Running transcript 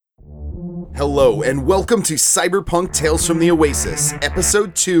Hello, and welcome to Cyberpunk Tales from the Oasis,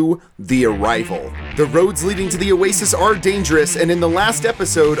 Episode 2, The Arrival. The roads leading to the Oasis are dangerous, and in the last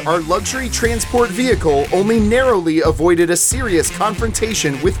episode, our luxury transport vehicle only narrowly avoided a serious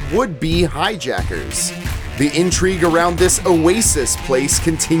confrontation with would-be hijackers. The intrigue around this Oasis place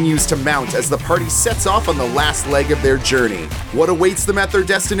continues to mount as the party sets off on the last leg of their journey. What awaits them at their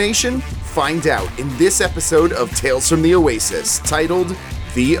destination? Find out in this episode of Tales from the Oasis, titled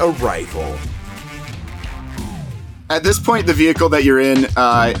The Arrival. At this point, the vehicle that you're in,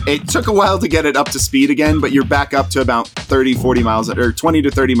 it took a while to get it up to speed again, but you're back up to about 20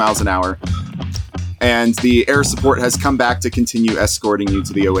 to 30 miles an hour. And the air support has come back to continue escorting you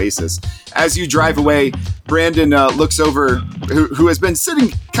to the Oasis. As you drive away, Brandon looks over, who has been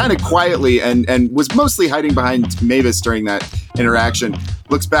sitting kind of quietly and was mostly hiding behind Mavis during that interaction,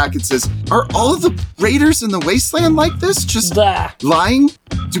 looks back and says, "Are all of the raiders in the wasteland like this? Just lying,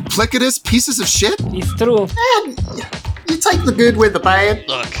 duplicitous pieces of shit?" It's true. You take the good with the bad.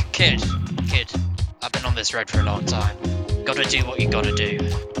 Look, kid, I've been on this road for a long time. Gotta do what you gotta do.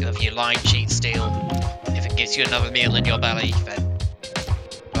 If you lie, cheat, steal, if it gives you another meal in your belly, then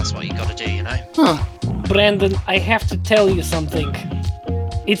that's what you gotta do, you know? Huh. Brandon, I have to tell you something.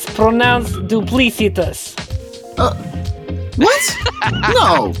 It's pronounced duplicitous. What?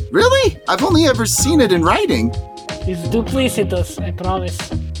 No, really? I've only ever seen it in writing. It's duplicitous, I promise.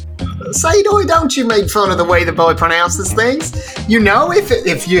 Sadoi, don't you make fun of the way the boy pronounces things. You know,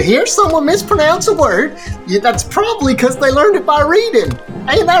 if you hear someone mispronounce a word, that's probably because they learned it by reading.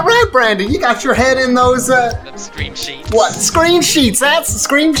 Ain't that right, Brandon? You got your head in those, Screen sheets. What? Screen sheets. That's the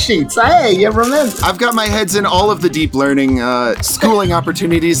screen sheets. Hey, you remember. I've got my heads in all of the deep learning schooling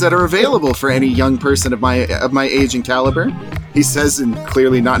opportunities that are available for any young person of my age and caliber. He says, and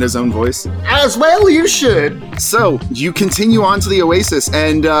clearly not in his own voice. As well you should. So, you continue on to the Oasis,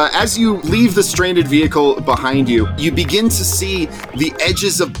 and as you leave the stranded vehicle behind you, you begin to see the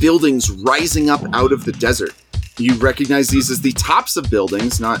edges of buildings rising up out of the desert. You recognize these as the tops of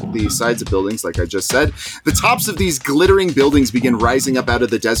buildings, not the sides of buildings, like I just said. The tops of these glittering buildings begin rising up out of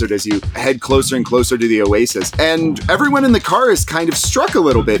the desert as you head closer and closer to the Oasis. And everyone in the car is kind of struck a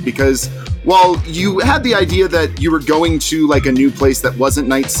little bit because while you had the idea that you were going to like a new place that wasn't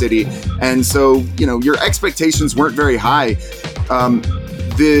Night City, and so, you know, your expectations weren't very high,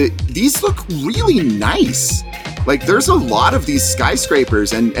 these look really nice. Like, there's a lot of these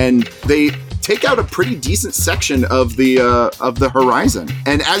skyscrapers, and they take out a pretty decent section of the horizon.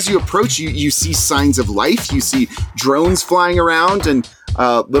 And as you approach, you see signs of life. You see drones flying around and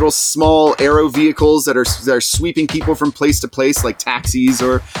little small aero vehicles that are sweeping people from place to place, like taxis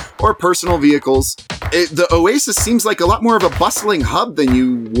or personal vehicles. The Oasis seems like a lot more of a bustling hub than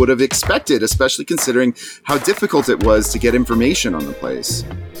you would have expected, especially considering how difficult it was to get information on the place.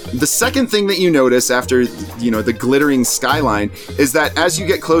 The second thing that you notice after, the glittering skyline is that as you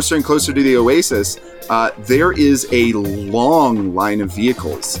get closer and closer to the Oasis, there is a long line of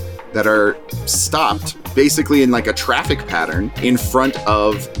vehicles that are stopped basically in like a traffic pattern in front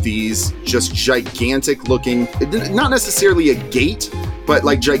of these just gigantic looking, not necessarily a gate, but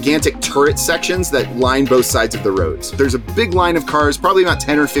like gigantic turret sections that line both sides of the roads. There's a big line of cars, probably about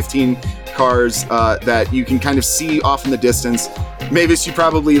 10 or 15 cars that you can kind of see off in the distance. Mavis, you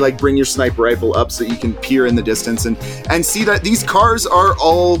probably like bring your sniper rifle up so you can peer in the distance and see that these cars are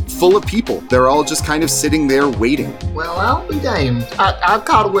all full of people. They're all just kind of sitting there waiting. Well, I'll be damned. I've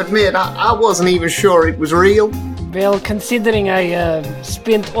got to admit, I wasn't even sure it was real. Well, considering I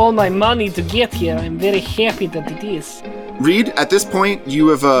spent all my money to get here, I'm very happy that it is. Reed, at this point, you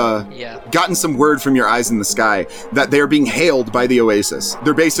have gotten some word from your eyes in the sky that they're being hailed by the Oasis.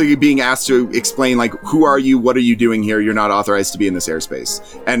 They're basically being asked to explain, like, who are you, what are you doing here, you're not authorized to be in this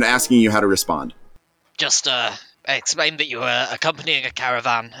airspace, and asking you how to respond. Just explain that you were accompanying a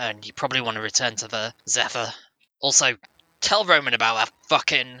caravan and you probably want to return to the Zephyr. Also, tell Roman about that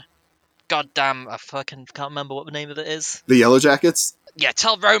fucking goddamn... I fucking can't remember what the name of it is. The Yellow Jackets? Yeah,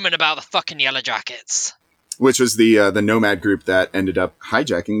 tell Roman about the fucking Yellow Jackets. Which was the nomad group that ended up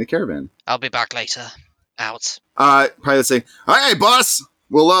hijacking the caravan. I'll be back later. Out. Pilots say, "Aye, boss.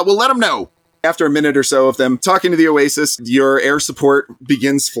 We'll let them know." After a minute or so of them talking to the Oasis, your air support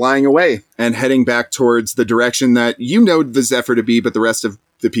begins flying away and heading back towards the direction that you know the Zephyr to be, but the rest of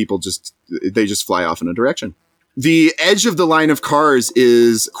the people just fly off in a direction. The edge of the line of cars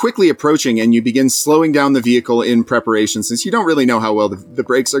is quickly approaching, and you begin slowing down the vehicle in preparation, since you don't really know how well the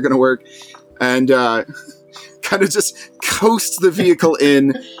brakes are going to work. And kind of just coast the vehicle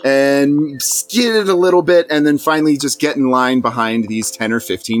in and skid it a little bit, and then finally just get in line behind these 10 or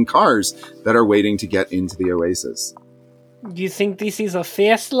 15 cars that are waiting to get into the Oasis. Do you think this is a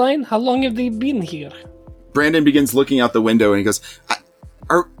fast line? How long have they been here? Brandon begins looking out the window and he goes,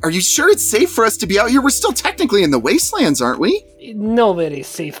 Are you sure it's safe for us to be out here? We're still technically in the wastelands, aren't we? Nowhere is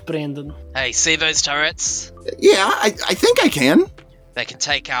safe, Brandon. Hey, see those turrets? Yeah, I think I can. They could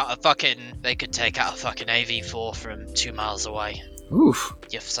take out a fucking AV4 from 2 miles away. Oof.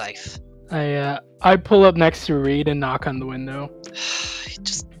 You're safe. I pull up next to Reed and knock on the window. He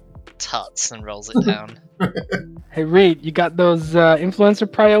just tuts and rolls it down. Hey Reed, you got those influencer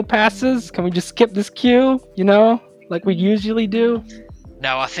prio passes? Can we just skip this queue? You know, like we usually do?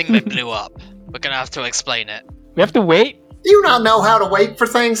 No, I think they blew up. We're gonna have to explain it. We have to wait? Do you not know how to wait for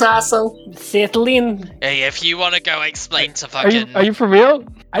things, Aso? Settle in. Hey, if you want to go explain to fucking... Are you for real?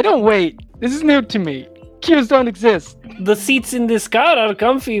 I don't wait. This is new to me. Queues don't exist. The seats in this car are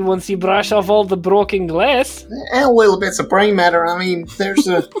comfy once you brush off all the broken glass. And little bits of brain matter. I mean, there's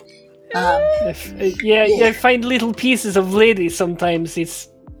a... I find little pieces of ladies sometimes. It's,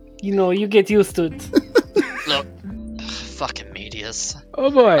 you get used to it. Look, fucking medias.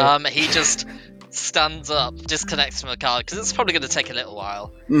 Oh boy. He just stands up, disconnects from the car, because it's probably going to take a little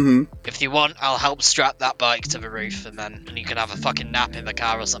while. Mm-hmm. If you want, I'll help strap that bike to the roof, and you can have a fucking nap in the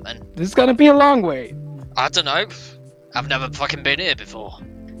car or something. This is gonna be a long wait. I don't know. I've never fucking been here before.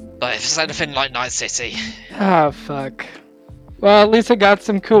 But if it's anything like Night City... Ah, fuck. Well, at least I got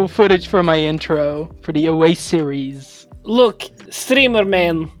some cool footage for my intro for the Away series. Look, streamer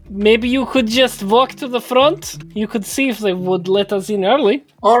man, maybe you could just walk to the front? You could see if they would let us in early.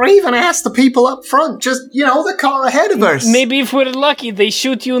 Or even ask the people up front, just, the car ahead of us. Maybe if we're lucky, they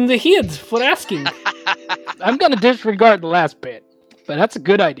shoot you in the head for asking. I'm gonna disregard the last bit, but that's a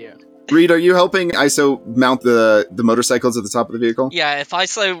good idea. Reed, are you helping ISO mount the motorcycles at the top of the vehicle? Yeah, if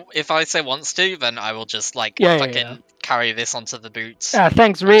ISO wants to, then I will just, carry this onto the boots.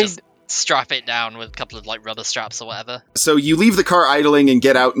 Thanks, Reed. Just strap it down with a couple of, rubber straps or whatever. So you leave the car idling and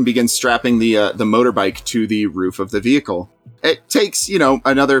get out and begin strapping the motorbike to the roof of the vehicle. It takes,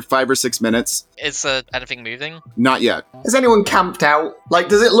 another 5 or 6 minutes. Is anything moving? Not yet. Has anyone camped out?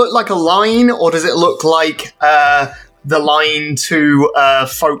 Does it look like a line, or does it look like, the line to a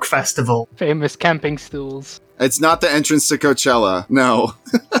folk festival? Famous camping stools. It's not the entrance to Coachella, no.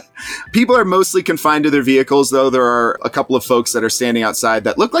 People are mostly confined to their vehicles, though there are a couple of folks that are standing outside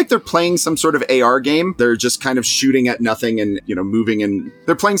that look like they're playing some sort of AR game. They're just kind of shooting at nothing and, moving, and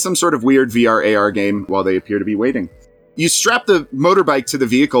they're playing some sort of weird VR AR game while they appear to be waiting. You strap the motorbike to the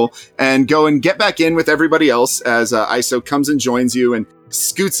vehicle and go and get back in with everybody else as ISO comes and joins you and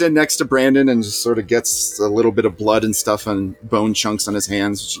scoots in next to Brandon and just sort of gets a little bit of blood and stuff and bone chunks on his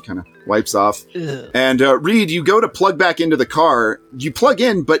hands, which he kind of wipes off. Ugh. And Reed, you go to plug back into the car. You plug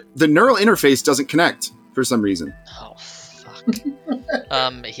in, but the neural interface doesn't connect for some reason. Oh, fuck.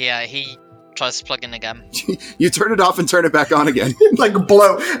 He tries to plug in again. You turn it off and turn it back on again.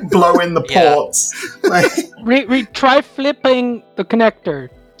 blow in the ports. Reed, try flipping the connector.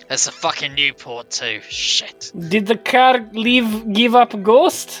 There's a fucking new port too. Shit. Did the car give up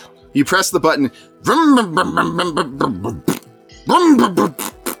ghost? You press the button.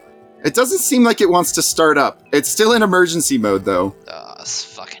 It doesn't seem like it wants to start up. It's still in emergency mode, though. Oh, it's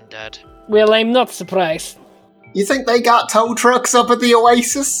fucking dead. Well, I'm not surprised. You think they got tow trucks up at the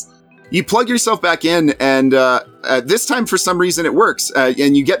Oasis? You plug yourself back in, and this time, for some reason, it works.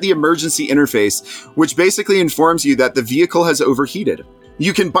 And you get the emergency interface, which basically informs you that the vehicle has overheated.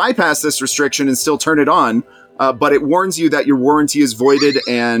 You can bypass this restriction and still turn it on, but it warns you that your warranty is voided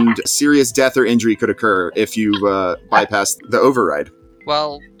and serious death or injury could occur if you bypass the override.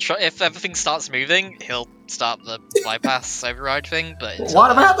 Well, if everything starts moving, he'll start the bypass override thing, but...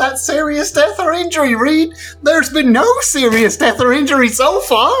 What about that serious death or injury, Reed? There's been no serious death or injury so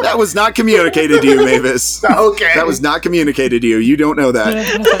far! That was not communicated to you, Mavis. Okay. That was not communicated to you. You don't know that.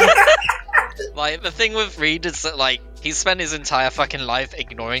 The thing with Reed is that, he's spent his entire fucking life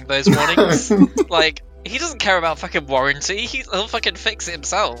ignoring those warnings. He doesn't care about fucking warranty. He'll fucking fix it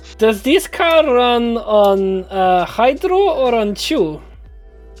himself. Does this car run on hydro or on chew?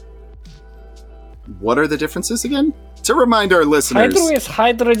 What are the differences again? To remind our listeners... Hydro is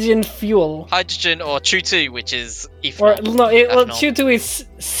hydrogen fuel. Hydrogen or Chew2, which is ethanol. Chew2 is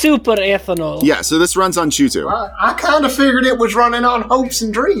super ethanol. Yeah, so this runs on Chew2. Well, I kind of figured it was running on hopes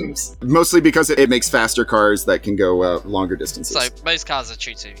and dreams. Mostly because it makes faster cars that can go longer distances. So most cars are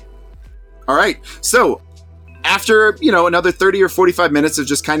Chew2. All right, so after, another 30 or 45 minutes of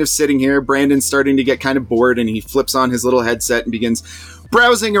just kind of sitting here, Brandon's starting to get kind of bored, and he flips on his little headset and begins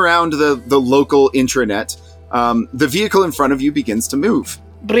browsing around the local intranet. The vehicle in front of you begins to move.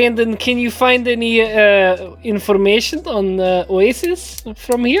 Brandon, can you find any information on Oasis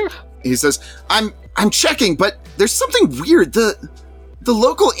from here? He says, I'm checking, but there's something weird. The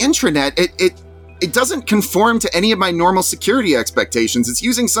local intranet, it doesn't conform to any of my normal security expectations. It's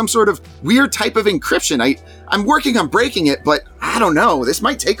using some sort of weird type of encryption. I'm working on breaking it, but I don't know. This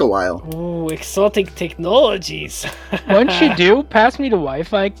might take a while. Ooh, exotic technologies. Once you do, pass me the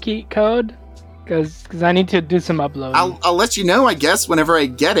Wi-Fi key code, because I need to do some uploading. I'll let you know, I guess, whenever I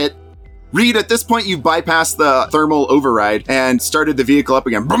get it. Reed, at this point, you've bypassed the thermal override and started the vehicle up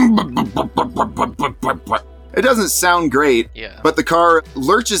again. It doesn't sound great, but the car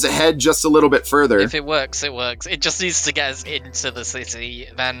lurches ahead just a little bit further. If it works, it works. It just needs to get us into the city,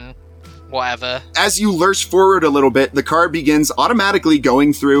 then whatever. As you lurch forward a little bit, the car begins automatically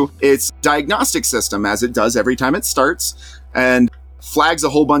going through its diagnostic system, as it does every time it starts, and flags a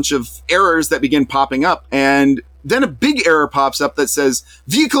whole bunch of errors that begin popping up. And then a big error pops up that says,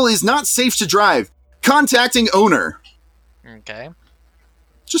 "Vehicle is not safe to drive. Contacting owner." Okay.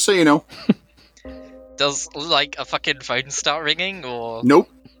 Just so you know. Does, like, a fucking phone start ringing, or...? Nope.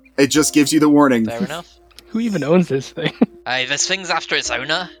 It just gives you the warning. Fair enough. Who even owns this thing? Hey, this thing's after its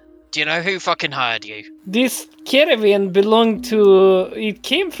owner. Do you know who fucking hired you? This caravan belonged to... It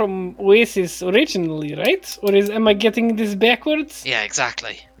came from Oasis originally, right? Or am I getting this backwards? Yeah,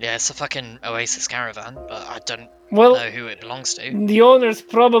 exactly. Yeah, it's a fucking Oasis caravan, but I don't Well, know who it belongs to. the owner's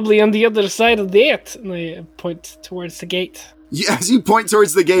probably on the other side of that. And I point towards the gate. As you point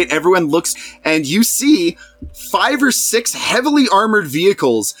towards the gate, everyone looks, and you see 5 or 6 heavily armored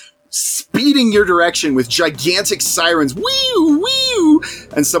vehicles speeding your direction with gigantic sirens. Wee-oo, wee-oo,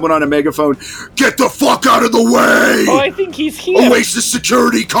 and someone on a megaphone, "Get the fuck out of the way! Oh, I think he's here. Oasis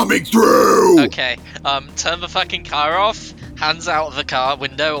security coming through!" Okay, turn the fucking car off. Hands out of the car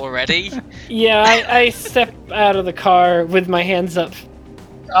window already. Yeah, I step out of the car with my hands up.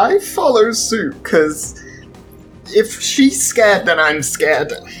 I follow suit, because if she's scared, then I'm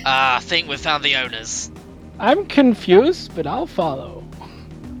scared. I think we found the owners. I'm confused, but I'll follow.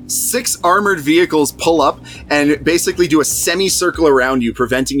 6 armored vehicles pull up and basically do a semicircle around you,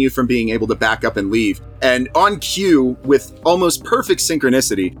 preventing you from being able to back up and leave. And on cue, with almost perfect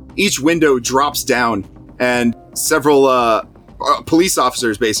synchronicity, each window drops down, and several police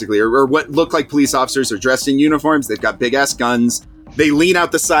officers, basically, or what look like police officers, are dressed in uniforms. They've got big-ass guns. They lean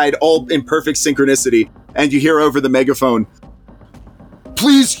out the side, all in perfect synchronicity, and you hear over the megaphone,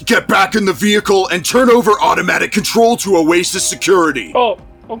 "Please get back in the vehicle and turn over automatic control to Oasis security." Oh,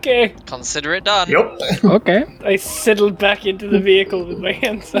 okay. Consider it done. Yep. Okay. I settle back into the vehicle with my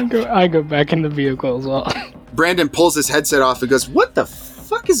hands up. I go back in the vehicle as well. Brandon pulls his headset off and goes, "What the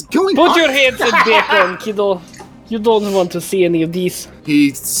fuck is going on?" Put your headset back on, kiddo. You don't want to see any of these.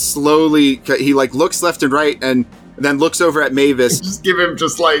 He slowly, looks left and right and then looks over at Mavis Just give him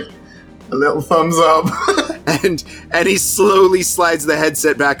a little thumbs up. and he slowly slides the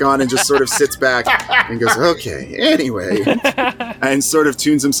headset back on and just sort of sits back and goes, "Okay, anyway," and sort of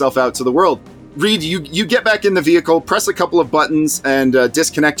tunes himself out to the world. Reed, you get back in the vehicle, press a couple of buttons, and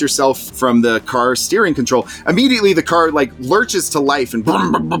disconnect yourself from the car steering control. Immediately, the car lurches to life, and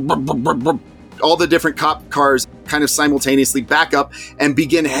all the different cop cars kind of simultaneously back up and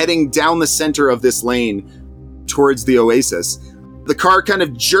begin heading down the center of this lane towards the Oasis. The car kind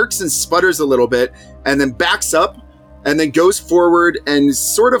of jerks and sputters a little bit, and then backs up, and then goes forward and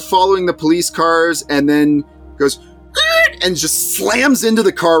sort of following the police cars, and then goes and just slams into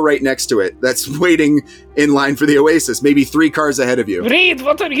the car right next to it that's waiting in line for the Oasis, maybe 3 cars ahead of you. Reed,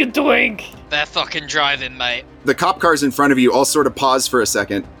 what are you doing? They're fucking driving, mate. The cop cars in front of you all sort of pause for a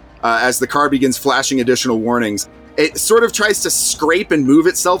second as the car begins flashing additional warnings. It sort of tries to scrape and move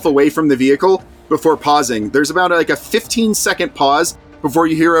itself away from the vehicle before pausing. There's about a 15-second pause before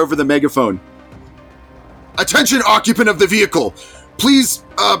you hear over the megaphone, "Attention occupant of the vehicle, please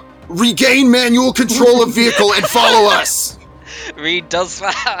regain manual control of vehicle and follow us." Reed does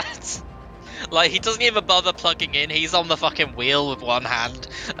that. He doesn't even bother plugging in. He's on the fucking wheel with one hand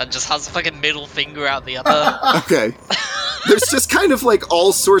and just has a fucking middle finger out the other. Okay. There's just kind of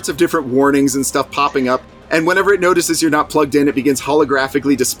all sorts of different warnings and stuff popping up. And whenever it notices you're not plugged in, it begins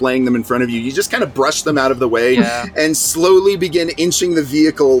holographically displaying them in front of you. You just kind of brush them out of the way and slowly begin inching the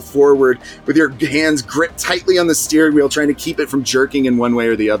vehicle forward with your hands gripped tightly on the steering wheel, trying to keep it from jerking in one way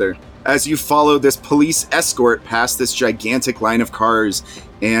or the other. As you follow this police escort past this gigantic line of cars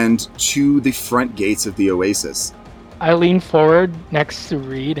and to the front gates of the Oasis. I lean forward next to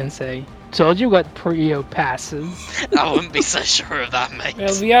Reed and say, "Told you what Prio passes." I wouldn't be so sure of that, mate.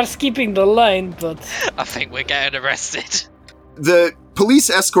 Well, we are skipping the line, but... I think we're getting arrested. The police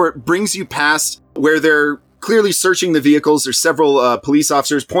escort brings you past where they're clearly searching the vehicles. There's several police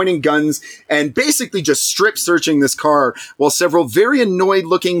officers pointing guns and basically just strip searching this car, while several very annoyed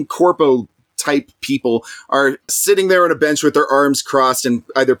looking corpo type people are sitting there on a bench with their arms crossed and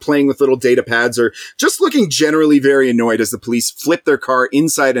either playing with little data pads or just looking generally very annoyed as the police flip their car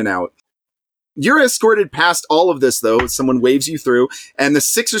inside and out. You're escorted past all of this, though. Someone waves you through, and the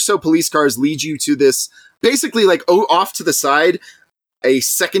 6 or so police cars lead you to this, basically like off to the side, a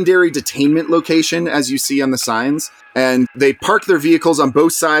secondary detainment location, as you see on the signs. And they park their vehicles on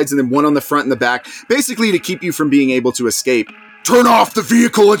both sides and then one on the front and the back, basically to keep you from being able to escape. Turn off the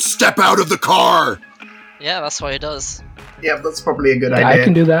vehicle and step out of the car! Yeah, that's what he does. Yeah, that's probably a good Yeah, idea. I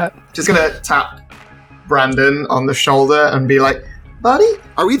can do that. Just gonna tap Brandon on the shoulder and be like, buddy,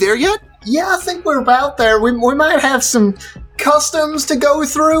 Are we there yet? yeah, I think we're about there. We might have some customs to go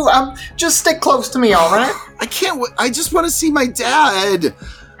through. Just stick close to me, all right? I can't I just want to see my dad!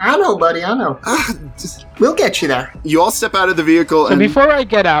 I know, buddy, I know. We'll get you there. You all step out of the vehicle So and... before I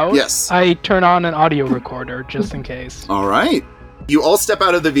get out, Yes. I turn on an audio recorder just in case. All right. You all step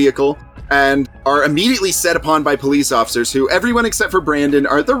out of the vehicle and are immediately set upon by police officers who, everyone except for Brandon,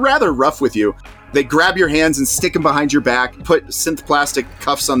 they're rather rough with you. They grab your hands and stick them behind your back, put synth plastic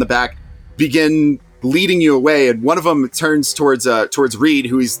cuffs on the back, begin leading you away, and one of them turns towards Reed,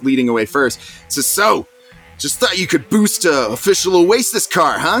 who he's leading away first, says, "So, just thought you could boost a official Oasis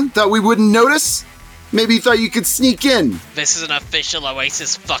car, huh? Thought we wouldn't notice? Maybe you thought you could sneak in. This is an official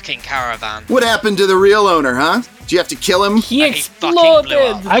Oasis fucking caravan. What happened to the real owner, huh? Did you have to kill him? He And he fucking blew up.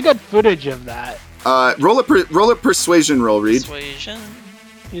 exploded. I got footage of that. Roll a persuasion roll, Reed. Persuasion.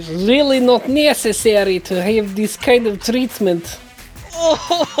 It's really not necessary to have this kind of treatment.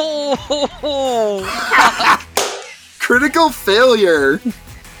 Oh, Critical failure.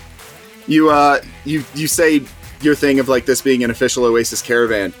 You say your thing of like this being an official Oasis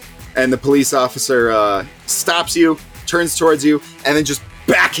caravan, and the police officer stops you, turns towards you, and then just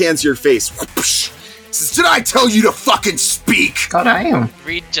backhands your face. Whoosh. Says, "Did I tell you to fucking speak?" God, I am.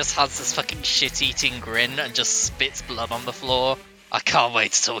 Reed just has this fucking shit-eating grin and just spits blood on the floor. I can't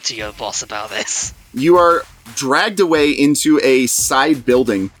wait to talk to your boss about this. You are dragged away into a side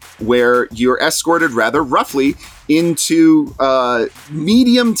building where you're escorted rather roughly into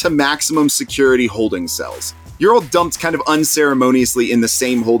medium to maximum security holding cells. You're all dumped kind of unceremoniously in the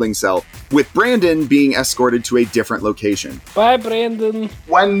same holding cell, with Brandon being escorted to a different location. Bye, Brandon.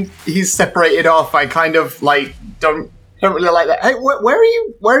 When he's separated off, I kind of like don't really like that. Hey, where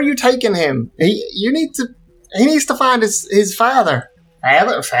are you taking him? He needs to find his father.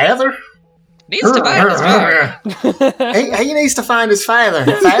 Father? Needs to find his father. He needs to find his father.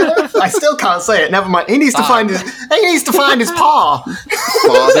 Father? I still can't say it. Never mind. He needs to find his paw.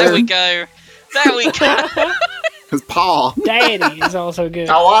 There we go. There we go. His paw. Daddy is also good.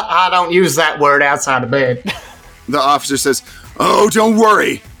 Oh, I don't use that word outside of bed. The officer says, "Oh, don't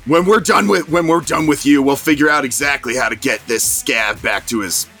worry. When we're done with you, we'll figure out exactly how to get this scav back to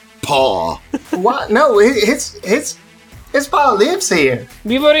his paw." What? No, his paw lives here.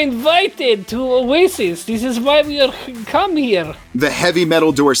 We were invited to Oasis. This is why we are come here. The heavy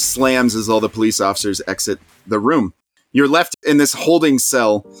metal door slams as all the police officers exit the room. You're left in this holding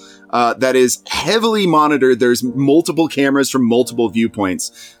cell that is heavily monitored. There's multiple cameras from multiple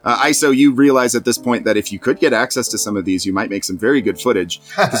viewpoints. ISO, you realize at this point that if you could get access to some of these, you might make some very good footage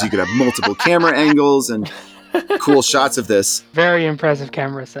because you could have multiple camera angles and cool shots of this. Very impressive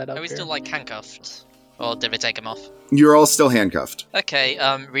camera setup. Are we here. still like handcuffed? Or did we take him off? You're all still handcuffed. Okay,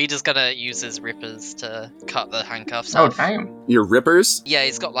 Reed is gonna use his rippers to cut the handcuffs Oh, off. damn. Your rippers? Yeah,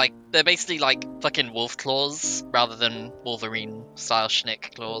 he's got like, they're basically like fucking wolf claws rather than Wolverine style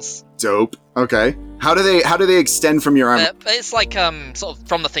schnick claws. Dope. Okay. How do they extend from your arm? It's like sort of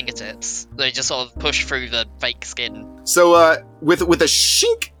from the fingertips. They just sort of push through the fake skin. So with a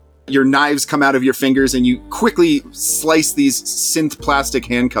shink, your knives come out of your fingers and you quickly slice these synth plastic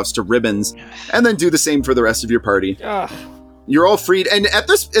handcuffs to ribbons and then do the same for the rest of your party. Ugh. You're all freed, and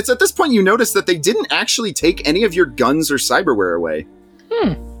it's at this point you notice that they didn't actually take any of your guns or cyberware away.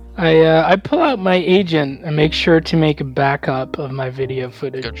 I pull out my agent and make sure to make a backup of my video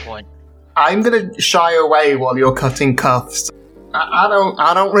footage. Good point. I'm gonna shy away while you're cutting cuffs. I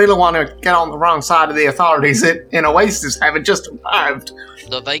don't really want to get on the wrong side of the authorities in Oasis having just arrived.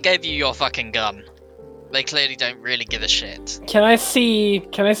 Look, they gave you your fucking gun. They clearly don't really give a shit. Can I see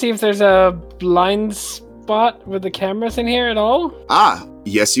if there's a blind spot with the cameras in here at all? Ah,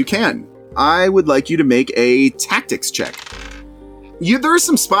 yes you can. I would like you to make a tactics check. There are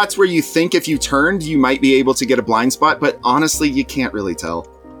some spots where you think if you turned, you might be able to get a blind spot, but honestly, you can't really tell.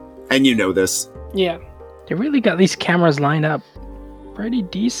 And you know this. Yeah, They really got these cameras lined up pretty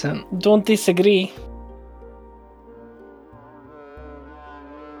decent. don't disagree.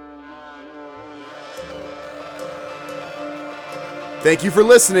 Thank you for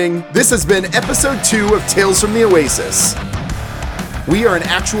listening. This has been episode 2 of Tales from the Oasis. We are an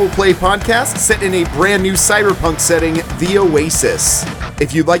actual play podcast set in a brand new cyberpunk setting, The Oasis.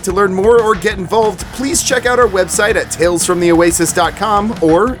 If you'd like to learn more or get involved, please check out our website at talesfromtheoasis.com,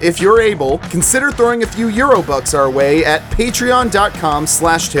 or, if you're able, consider throwing a few Eurobucks our way at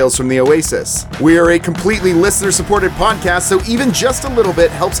patreon.com/talesfromtheoasis. We are a completely listener-supported podcast, so even just a little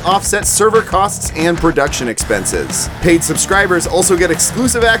bit helps offset server costs and production expenses. Paid subscribers also get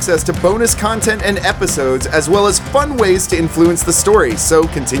exclusive access to bonus content and episodes, as well as fun ways to influence the story, so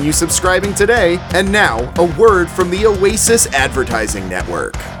continue subscribing today. And now, a word from the Oasis Advertising Network.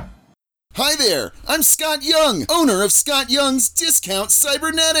 Hi there, I'm Scott Young, owner of Scott Young's Discount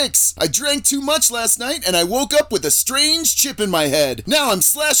Cybernetics. I drank too much last night and I woke up with a strange chip in my head. Now I'm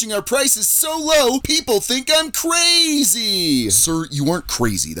slashing our prices so low, people think I'm crazy. Sir, you aren't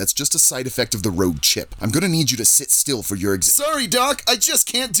crazy. That's just a side effect of the rogue chip. I'm gonna need you to sit still for your Sorry, Doc, I just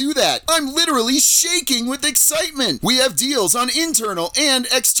can't do that. I'm literally shaking with excitement. We have deals on internal and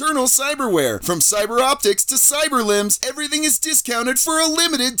external cyberware. From cyber optics to cyber limbs, everything is discounted for a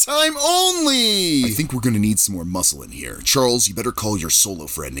limited time only. I think we're gonna need some more muscle in here. Charles, you better call your solo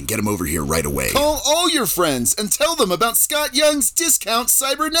friend and get him over here right away. Call all your friends and tell them about Scott Young's Discount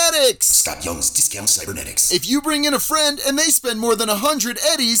Cybernetics. Scott Young's Discount Cybernetics. If you bring in a friend and they spend more than 100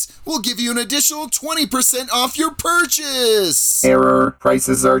 eddies, we'll give you an additional 20% off your purchase. Error.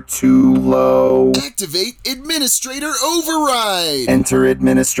 Prices are too low. Activate Administrator Override. Enter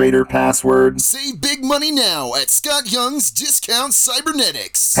administrator password. Save big money now at Scott Young's Discount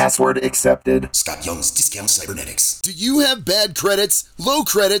Cybernetics. Password accepted. Scott Young's Discount Cybernetics. Do you have bad credits, low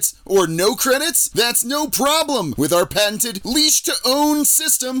credits, or no credits? That's no problem. With our patented leash-to-own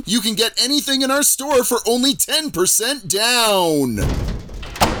system, you can get anything in our store for only 10% down.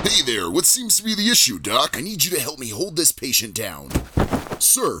 Hey there, what seems to be the issue, Doc? I need you to help me hold this patient down.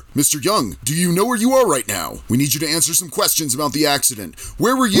 Sir, Mr. Young, do you know where you are right now? We need you to answer some questions about the accident.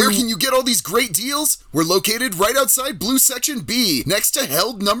 Where were you? Where can you get all these great deals? We're located right outside Blue Section B, next to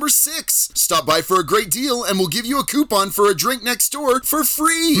Held number 6. Stop by for a great deal and we'll give you a coupon for a drink next door for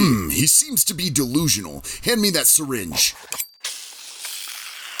free. He seems to be delusional. Hand me that syringe.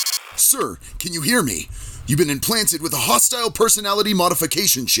 Sir, can you hear me? You've been implanted with a hostile personality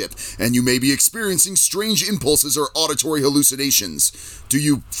modification chip, and you may be experiencing strange impulses or auditory hallucinations. Do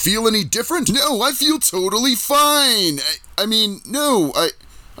you feel any different? No, I feel totally fine. I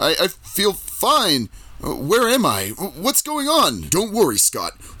feel fine. Where am I? What's going on? Don't worry,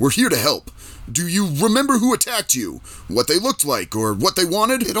 Scott. We're here to help. Do you remember who attacked you? What they looked like, or what they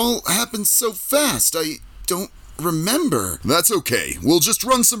wanted? It all happened so fast, I don't remember. That's okay. We'll just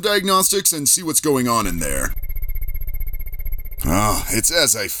run some diagnostics and see what's going on in there. It's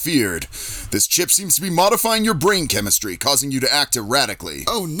as I feared. This chip seems to be modifying your brain chemistry, causing you to act erratically.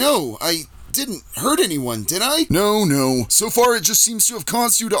 Oh no, I didn't hurt anyone, did I? No. So far, it just seems to have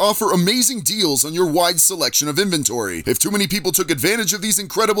caused you to offer amazing deals on your wide selection of inventory. If too many people took advantage of these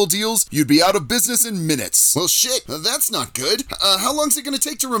incredible deals, you'd be out of business in minutes. Well, shit, that's not good. How long's it gonna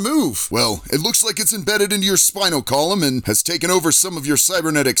take to remove? Well, it looks like it's embedded into your spinal column and has taken over some of your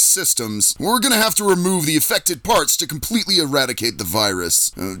cybernetic systems. We're gonna have to remove the affected parts to completely eradicate the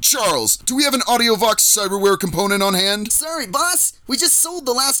virus. Charles, do we have an AudioVox cyberware component on hand? Sorry, boss. We just sold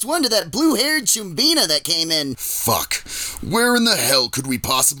the last one to that blue-haired Chumbina that came in. Fuck. Where in the hell could we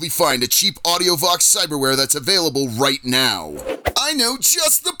possibly find a cheap AudioVox cyberware that's available right now? I know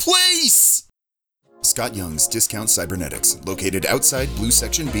just the place! Scott Young's Discount Cybernetics, located outside Blue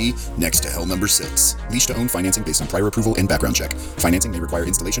Section B, next to Hell number 6. Leash to own financing based on prior approval and background check. Financing may require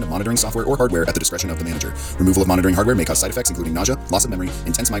installation of monitoring software or hardware at the discretion of the manager. Removal of monitoring hardware may cause side effects including nausea, loss of memory,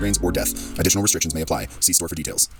 intense migraines, or death. Additional restrictions may apply. See store for details.